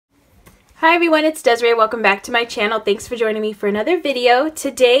Hi everyone, it's Desiree. Welcome back to my channel. Thanks for joining me for another video.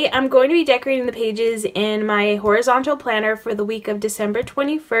 Today I'm going to be decorating the pages in my horizontal planner for the week of December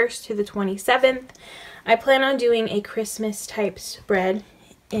 21st to the 27th. I plan on doing a Christmas type spread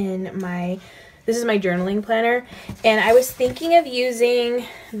in this is my journaling planner, and I was thinking of using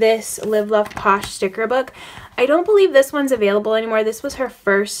this Live Love Posh sticker book. I don't believe this one's available anymore. This was her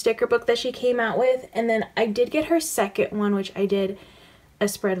first sticker book that she came out with, and then I did get her second one, which I did a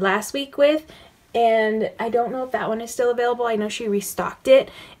spread last week with, and I don't know if that one is still available. I know she restocked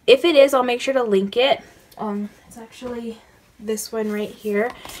it. If it is, I'll make sure to link it. It's actually this one right here.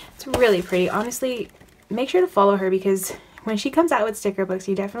 It's really pretty. Honestly, make sure to follow her because when she comes out with sticker books,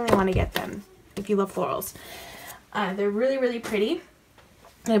 you definitely want to get them if you love florals. They're really, really pretty.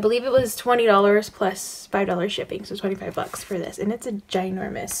 And I believe it was $20 plus $5 shipping, so 25 bucks for this, and it's a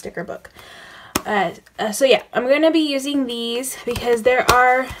ginormous sticker book. So yeah, I'm going to be using these because there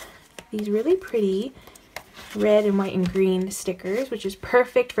are these really pretty red and white and green stickers, which is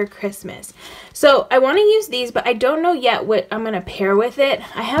perfect for Christmas. So I want to use these, but I don't know yet what I'm going to pair with it.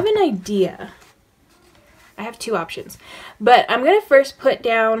 I have an idea. I have two options, but I'm going to first put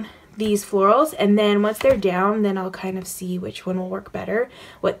down these florals, and then once they're down, then I'll kind of see which one will work better,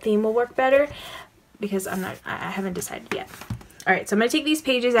 what theme will work better, because I haven't decided yet. Alright, so I'm going to take these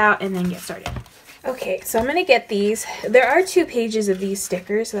pages out and then get started. Okay, so I'm going to get these. There are 2 pages of these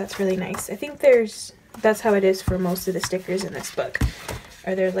stickers, so that's really nice. I think that's how it is for most of the stickers in this book.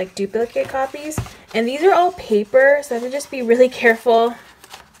 Are there like duplicate copies? And these are all paper, so I have to just be really careful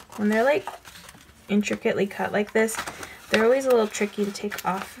when they're like intricately cut like this. They're always a little tricky to take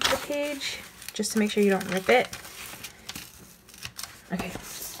off of the page, just to make sure you don't rip it. Okay.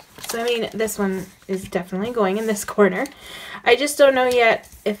 So, I mean, this one is definitely going in this corner. I just don't know yet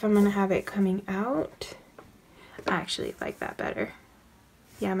if I'm going to have it coming out. I actually like that better.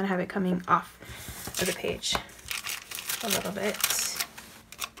 Yeah, I'm going to have it coming off of the page a little bit.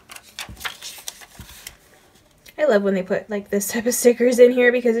 I love when they put like this type of stickers in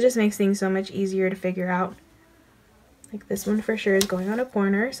here because it just makes things so much easier to figure out. Like this one for sure is going on a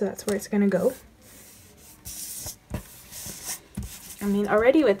corner, so that's where it's going to go. I mean,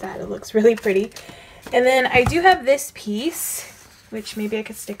 already with that, it looks really pretty. And then I do have this piece, which maybe I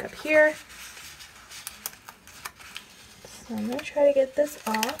could stick up here. So I'm going to try to get this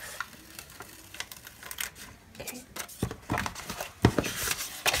off. Okay.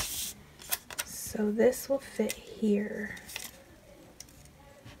 So this will fit here.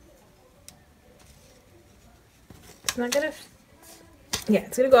 It's not going to, yeah,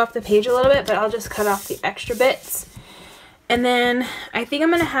 it's going to go off the page a little bit, but I'll just cut off the extra bits. And then I think I'm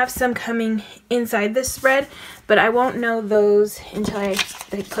going to have some coming inside this spread, but I won't know those until I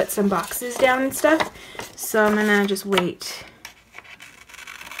put some boxes down and stuff. So I'm going to just wait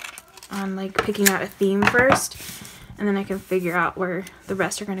on like picking out a theme first, and then I can figure out where the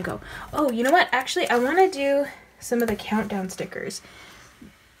rest are going to go. Oh, you know what? Actually, I want to do some of the countdown stickers.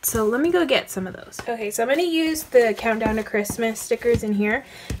 So let me go get some of those. Okay, so I'm going to use the countdown to Christmas stickers in here.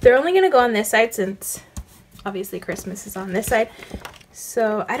 They're only going to go on this side since obviously Christmas is on this side.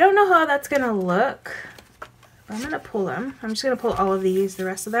 So I don't know how that's going to look. I'm going to pull them. I'm just going to pull all of these, the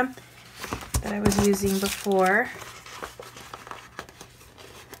rest of them that I was using before.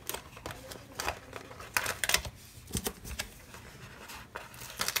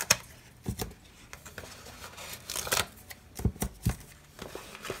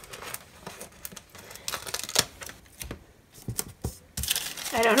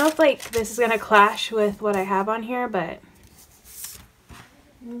 I don't know if like this is going to clash with what I have on here, but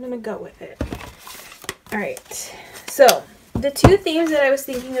I'm going to go with it. Alright, so the 2 themes that I was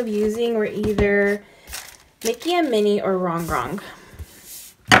thinking of using were either Mickey and Minnie or Rongrong.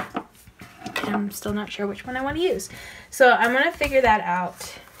 I'm still not sure which one I want to use. So I'm going to figure that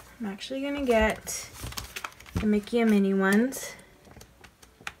out. I'm actually going to get the Mickey and Minnie ones.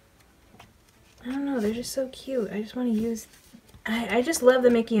 I don't know, they're just so cute. I just want to use I just love the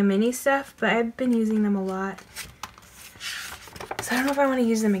Mickey and Minnie stuff, but I've been using them a lot. So I don't know if I want to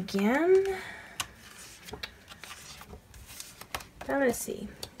use them again. I'm going to see.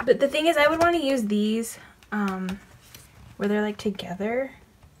 But the thing is, I would want to use these where they're like together.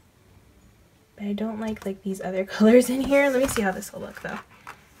 But I don't like these other colors in here. Let me see how this will look though.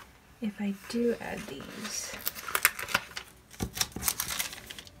 If I do add these.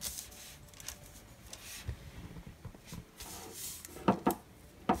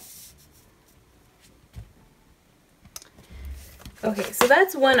 Okay, so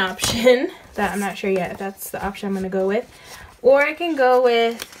that's one option that I'm not sure yet if that's the option I'm going to go with. Or I can go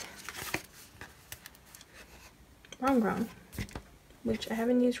with Rongrong, which I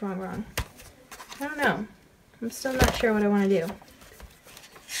haven't used Rongrong. I don't know. I'm still not sure what I want to do.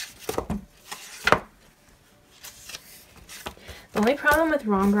 The only problem with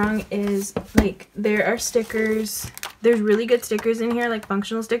Rongrong is, like, there are stickers. There's really good stickers in here, like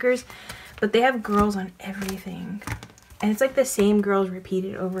functional stickers, but they have girls on everything. And it's like the same girls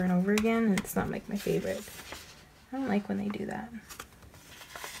repeated over and over again, and it's not like my favorite. I don't like when they do that.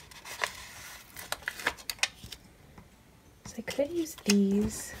 So I could use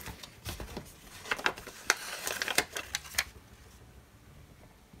these.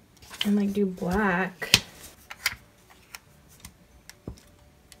 And like do black.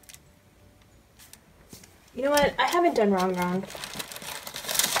 You know what? I haven't done Rongrong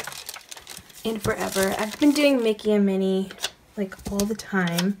in forever. I've been doing Mickey and Minnie like all the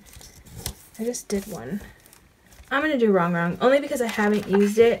time. I just did one. I'm gonna do Rongrong only because I haven't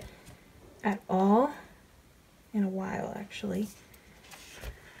used it at all in a while, actually.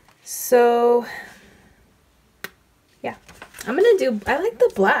 So yeah, I'm gonna do, I like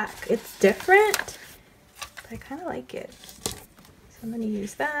the black. It's different, but I kind of like it. So I'm gonna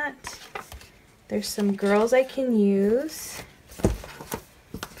use that. There's some girls I can use.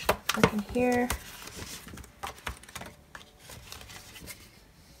 Look in here.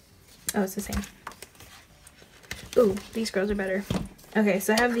 Oh, it's the same. Ooh, these girls are better. Okay,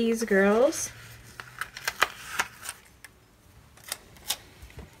 so I have these girls.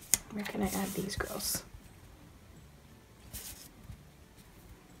 Where can I add these girls?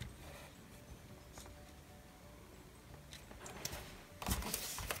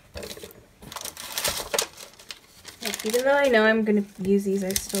 Even though I know I'm going to use these, I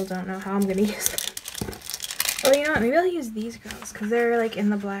still don't know how I'm going to use them. Oh, you know what? Maybe I'll use these girls because they're like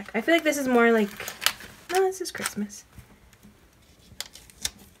in the black. I feel like this is more like, no, this is Christmas.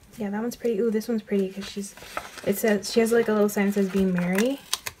 Yeah, that one's pretty. Ooh, this one's pretty because it says, she has like a little sign that says be merry.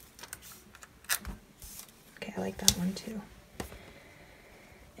 Okay, I like that one too.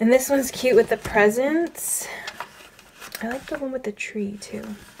 And this one's cute with the presents. I like the one with the tree too.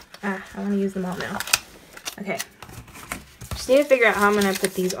 Ah, I want to use them all now. Okay. Just need to figure out how I'm going to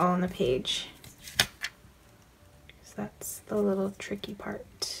put these all on the page. So that's the little tricky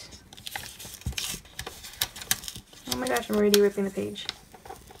part. Oh my gosh, I'm already ripping the page.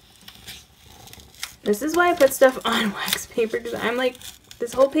 This is why I put stuff on wax paper, because I'm like,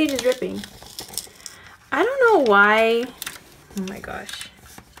 this whole page is ripping. I don't know why. Oh my gosh.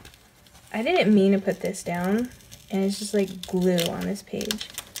 I didn't mean to put this down, and it's just like glue on this page.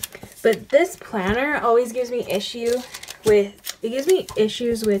 But this planner always gives me issues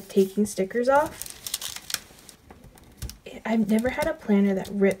with taking stickers off. I've never had a planner that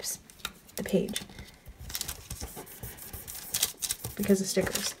rips the page because of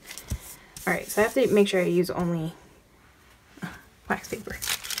stickers. Alright, so I have to make sure I use only wax paper.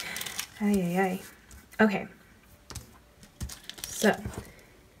 Ay, ay, ay. Okay. So,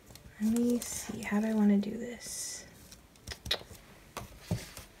 let me see. How do I want to do this?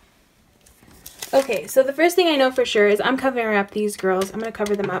 Okay, so the first thing I know for sure is I'm covering up these girls. I'm going to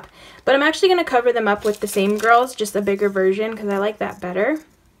cover them up. But I'm actually going to cover them up with the same girls, just a bigger version, because I like that better.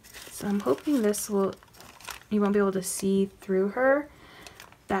 So I'm hoping this will, you won't be able to see through her,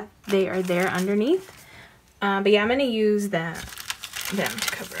 that they are there underneath. But yeah, I'm going to use them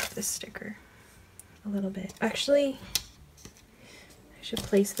to cover up this sticker a little bit. Actually, I should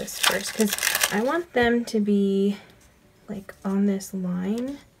place this first, because I want them to be like on this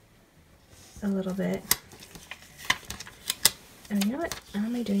line a little bit. And you know what? How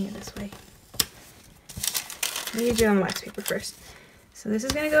am I doing it this way? I need to do it on the wax paper first. So this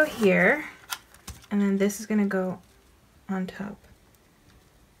is going to go here, and then this is going to go on top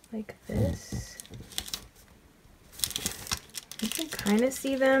like this. You can kind of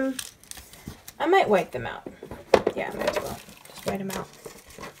see them. I might wipe them out. Yeah, I might as well. Just white them out.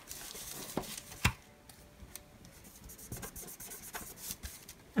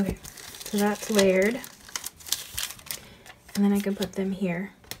 Okay. So that's layered, and then I can put them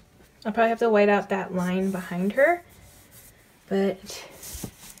here. I'll probably have to white out that line behind her, but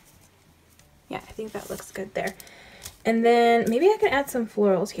yeah, I think that looks good there. And then maybe I can add some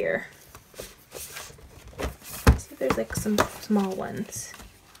florals here. Let's see if there's like some small ones.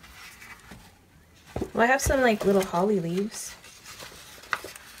 Well, I have some like little holly leaves.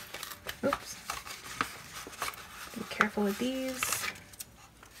 Oops. Be careful with these.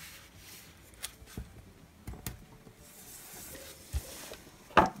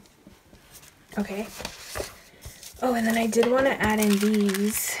 Okay. Oh, and then I did want to add in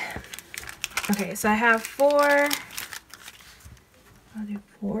these. Okay, so I have 4. I'll do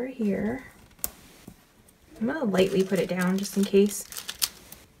 4 here. I'm going to lightly put it down just in case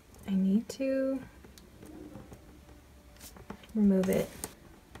I need need to remove it.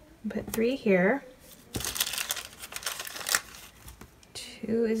 Put 3 here.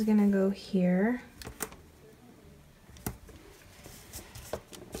 2 is gonna go here.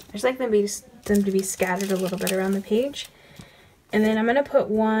 I just like them to be scattered a little bit around the page. And then I'm gonna put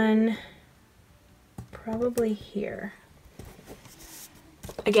 1 probably here.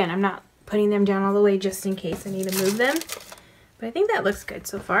 Again, I'm not putting them down all the way just in case I need to move them. But I think that looks good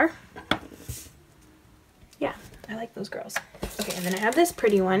so far. Yeah, I like those girls. Okay, and then I have this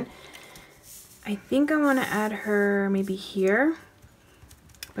pretty one. I think I want to add her maybe here.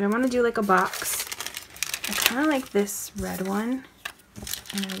 But I want to do like a box. I kind of like this red one.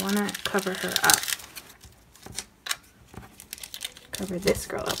 And I want to cover her up. Cover this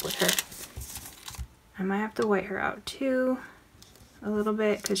girl up with her. I might have to white her out too a little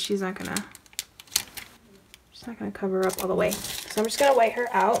bit because she's not gonna cover up all the way. So I'm just gonna white her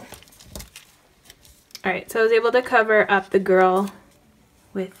out. Alright, so I was able to cover up the girl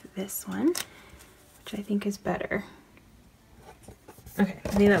with this one, which I think is better. Okay, I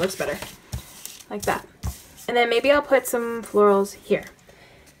think that looks better. Like that. And then maybe I'll put some florals here.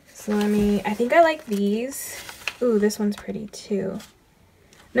 So I think I like these. Ooh, this one's pretty too.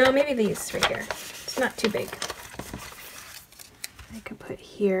 No, maybe these right here. It's not too big. I could put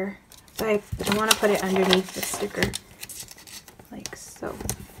here. But I want to put it underneath the sticker. Like so.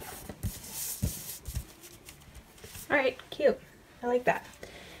 Alright, cute. I like that.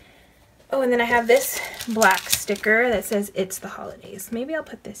 Oh, and then I have this black sticker that says It's the Holidays. Maybe I'll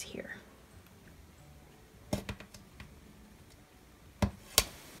put this here.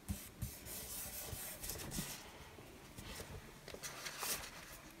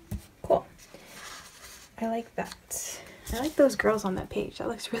 Cool. I like that. I like those girls on that page. That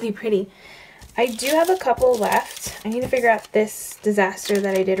looks really pretty. I do have a couple left. I need to figure out this disaster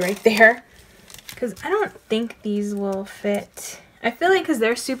that I did right there. Because I don't think these will fit. I feel like because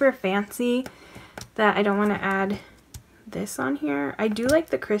they're super fancy that I don't want to add this on here. I do like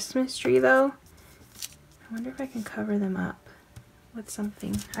the Christmas tree though. I wonder if I can cover them up with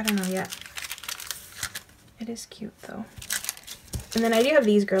something. I don't know yet. It is cute though. And then I do have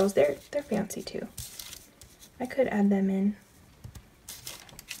these girls. They're fancy too. I could add them in.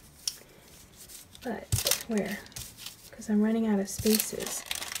 But where? Because I'm running out of spaces.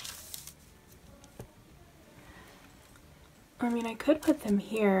 I mean, I could put them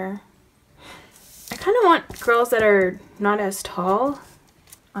here. I kind of want girls that are not as tall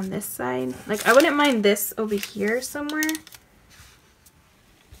on this side. Like, I wouldn't mind this over here somewhere.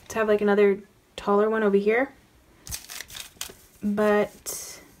 To have like another taller one over here.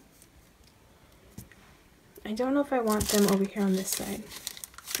 But I don't know if I want them over here on this side.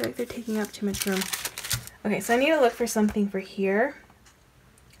 I feel like they're taking up too much room. Okay, so I need to look for something for here.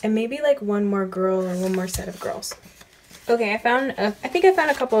 And maybe like one more girl or one more set of girls. Okay, I think I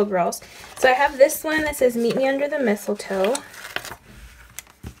found a couple of girls. So I have this one that says Meet Me Under the Mistletoe.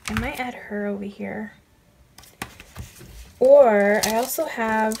 I might add her over here. Or I also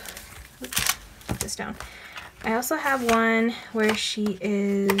have, oops, put this down. I also have one where she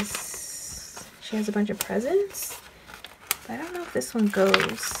has a bunch of presents. But I don't know if this one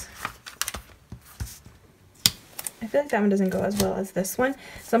goes. I feel like that one doesn't go as well as this one.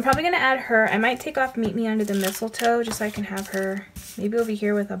 So I'm probably going to add her. I might take off Meet Me Under the Mistletoe just so I can have her maybe over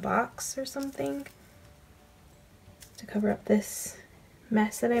here with a box or something to cover up this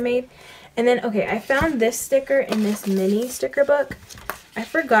mess that I made. And then, okay, I found this sticker in this mini sticker book. I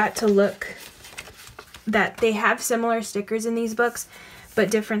forgot to look that they have similar stickers in these books,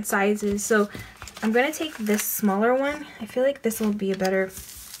 but different sizes. So I'm going to take this smaller one. I feel like this will be a better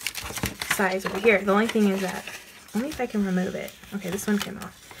size over here. The only thing is that only if I can remove it. Okay, this one came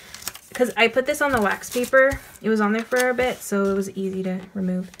off. Because I put this on the wax paper. It was on there for a bit, so it was easy to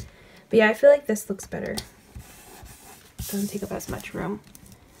remove. But yeah, I feel like this looks better. Doesn't take up as much room.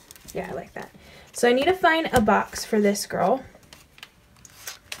 Yeah, I like that. So I need to find a box for this girl.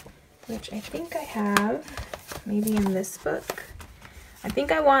 Which I think I have maybe in this book. I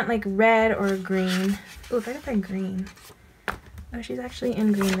think I want like red or green. Oh, if I can find green. Oh, she's actually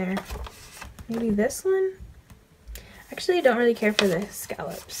in green there. Maybe this one? Actually, I don't really care for the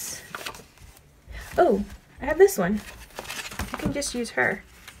scallops. Oh, I have this one. I can just use her.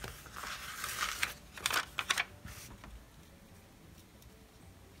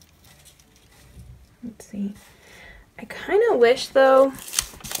 Let's see. I kind of wish though,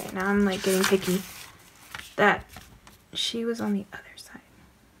 okay, now I'm like getting picky, that she was on the other side.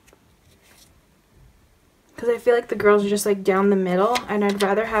 Because I feel like the girls are just like down the middle, and I'd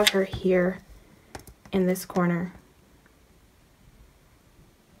rather have her here in this corner.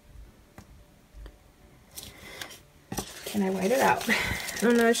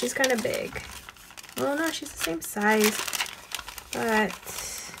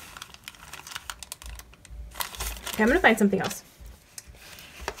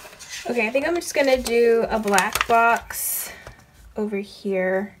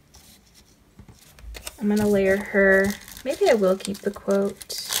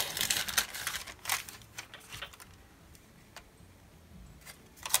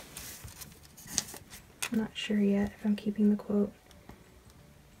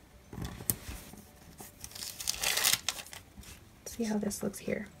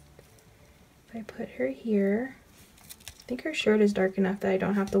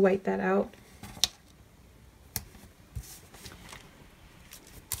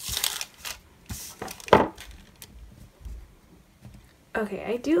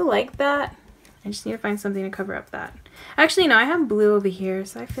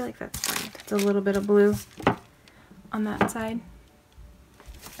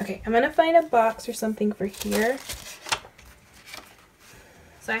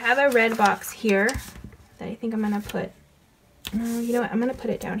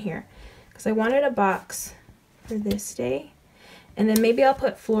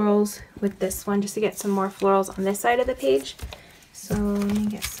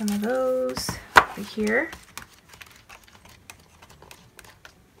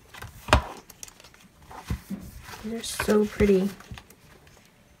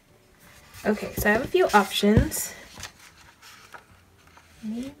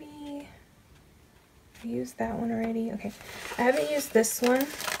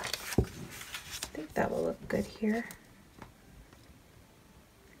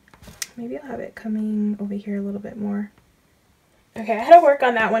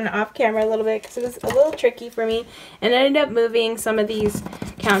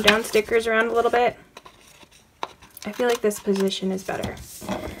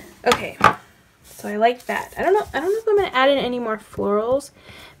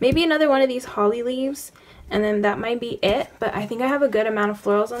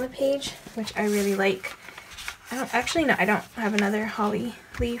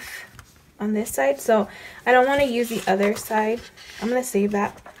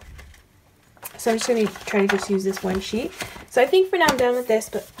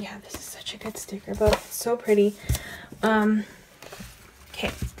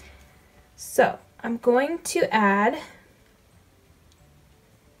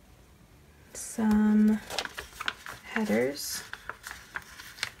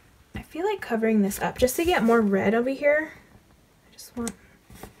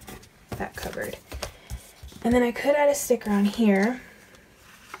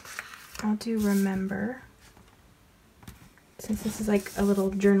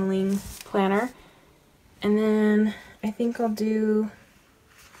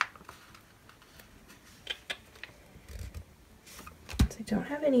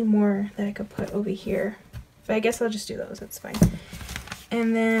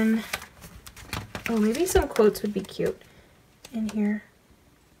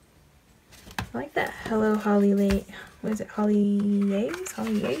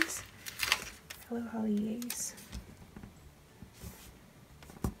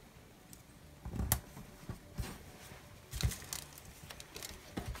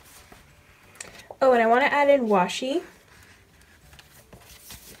 Oh, and I want to add in washi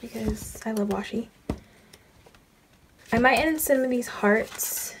because I love washi. I might add in some of these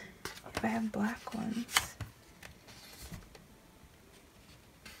hearts if I have black ones.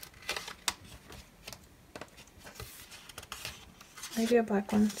 I do have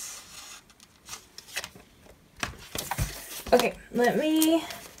black ones. Okay, let me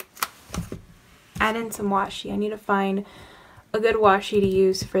add in some washi. I need to find a good washi to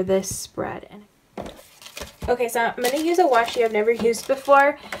use for this spread. Okay, so I'm going to use a washi I've never used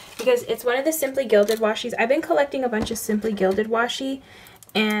before because it's one of the Simply Gilded washis. I've been collecting a bunch of Simply Gilded washi,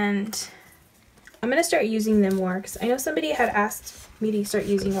 and I'm going to start using them more because I know somebody had asked me to start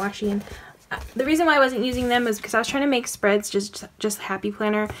using washi, and the reason why I wasn't using them is because I was trying to make spreads just Happy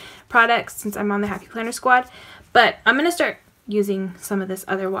Planner products since I'm on the Happy Planner squad. But I'm going to start using some of this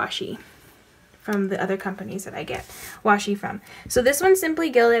other washi from the other companies that I get washi from. So this one's Simply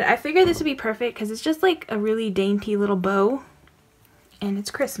Gilded. I figured this would be perfect because it's just like a really dainty little bow. And it's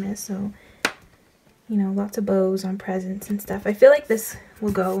Christmas, so, you know, lots of bows on presents and stuff. I feel like this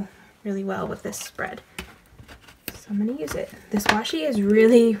will go really well with this spread. So I'm going to use it. This washi is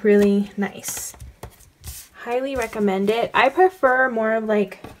really, really nice. Highly recommend it. I prefer more of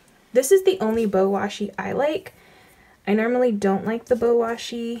like, this is the only bow washi I like. I normally don't like the bow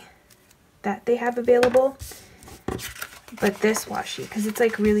washi that they have available. but this washi, because it's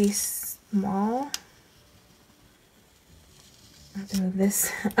like really small. I have to move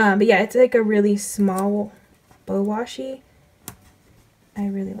this. But yeah, it's like a really small bow washi. I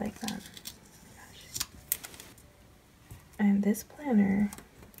really like that. And this planner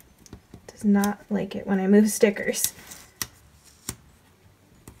does not like it when I move stickers.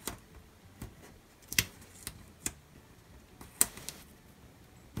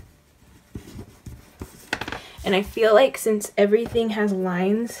 And I feel like since everything has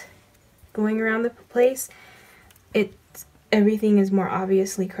lines going around the place, everything is more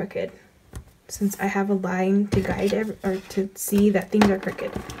obviously crooked. Since I have a line to guide or to see that things are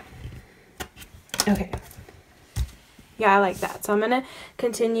crooked. Okay. Yeah, I like that. So I'm going to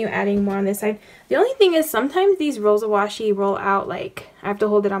continue adding more on this side. The only thing is sometimes these rolls of washi roll out like I have to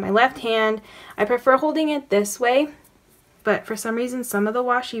hold it on my left hand. I prefer holding it this way, but for some reason some of the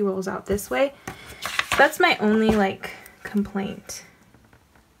washi rolls out this way. That's my only like complaint.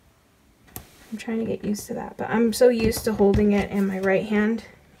 I'm trying to get used to that, but I'm so used to holding it in my right hand,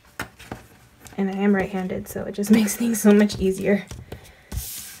 and I am right-handed, so it just makes things so much easier.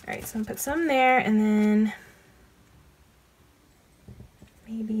 Alright, so I'm gonna put some there, and then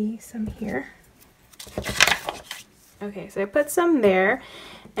maybe some here. Okay, so I put some there,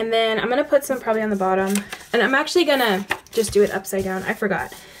 and then I'm gonna put some probably on the bottom, and I'm actually gonna just do it upside down. I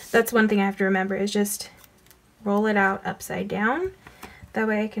forgot. That's one thing I have to remember, is just roll it out upside down. That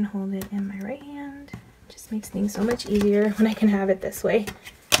way I can hold it in my right hand. Just makes things so much easier when I can have it this way.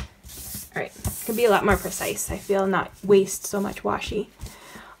 Alright, can be a lot more precise, I feel, not waste so much washi.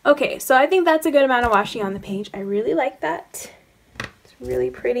 Okay, so I think that's a good amount of washi on the page. I really like that. It's really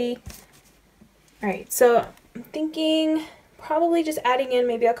pretty. Alright, so I'm thinking probably just adding in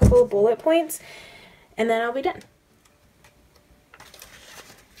maybe a couple of bullet points, and then I'll be done.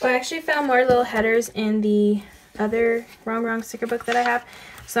 Well, I actually found more little headers in the other Rongrong sticker book that I have.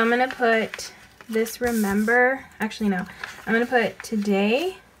 So I'm going to put this remember, actually no, I'm going to put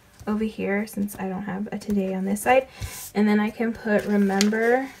today over here since I don't have a today on this side. And then I can put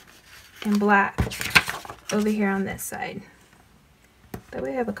remember in black over here on this side. That way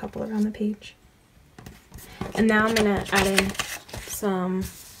I have a couple around the page. And now I'm going to add in some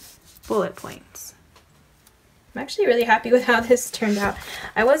bullet points. I'm actually really happy with how this turned out.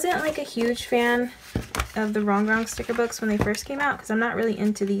 I wasn't like a huge fan of the Rongrong sticker books when they first came out because I'm not really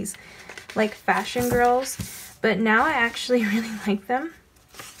into these like fashion girls, but now I actually really like them.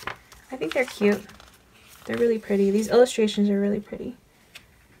 I think they're cute. They're really pretty. These illustrations are really pretty.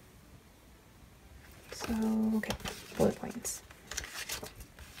 So, okay, bullet points.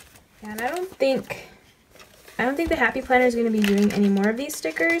 Yeah, and I don't think the Happy Planner is going to be doing any more of these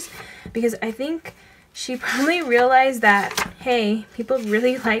stickers because I think she probably realized that, hey, people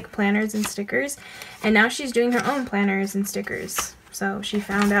really like planners and stickers, and now she's doing her own planners and stickers. So she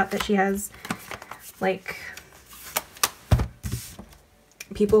found out that she has, like,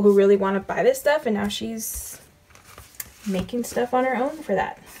 people who really want to buy this stuff, and now she's making stuff on her own for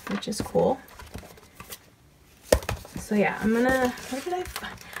that, which is cool. So yeah, where did I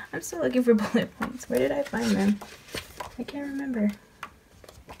find, I'm still looking for bullet points. Where did I find them? I can't remember.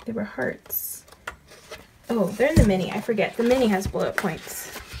 They were hearts. Oh, they're in the mini. I forget. The mini has bullet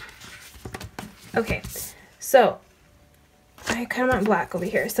points. Okay, so I kind of want black over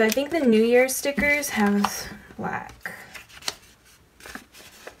here. So I think the New Year's stickers have black.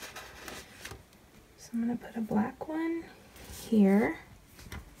 So I'm going to put a black one here.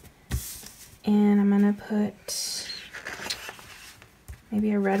 And I'm going to put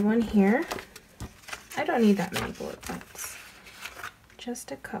maybe a red one here. I don't need that many bullet points.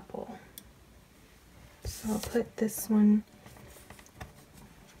 Just a couple. So I'll put this one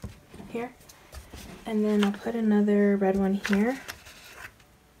here, and then I'll put another red one here,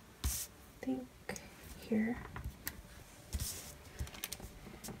 I think here.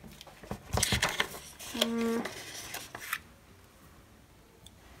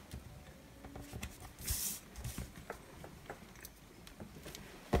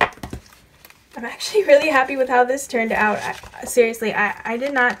 I'm actually really happy with how this turned out. Seriously,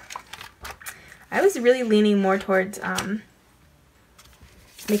 I was really leaning more towards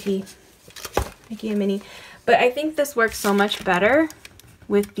Mickey and Minnie, but I think this works so much better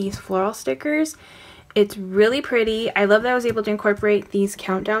with these floral stickers. It's really pretty. I love that I was able to incorporate these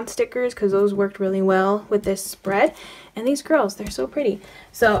countdown stickers because those worked really well with this spread. And these girls, they're so pretty.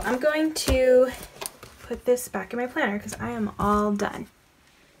 So I'm going to put this back in my planner because I am all done.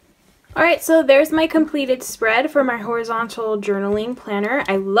 Alright, so there's my completed spread for my horizontal journaling planner.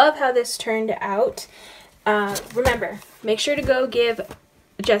 I love how this turned out. Remember, make sure to go give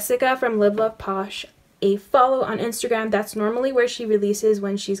Jessica from Live Love Posh a follow on Instagram. That's normally where she releases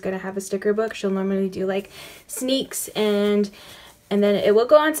when she's going to have a sticker book. She'll normally do like sneaks and then it will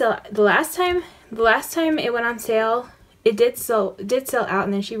go on sale. The last time it went on sale, it did sell out,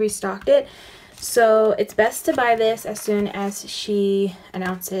 and then she restocked it. So it's best to buy this as soon as she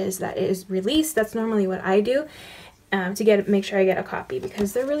announces that it is released. That's normally what I do to make sure I get a copy,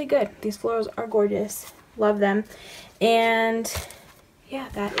 because they're really good. These florals are gorgeous. Love them. And yeah,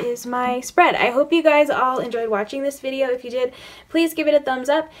 that is my spread. I hope you guys all enjoyed watching this video. If you did, please give it a thumbs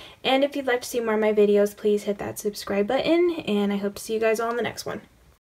up. And if you'd like to see more of my videos, please hit that subscribe button. And I hope to see you guys all in the next one.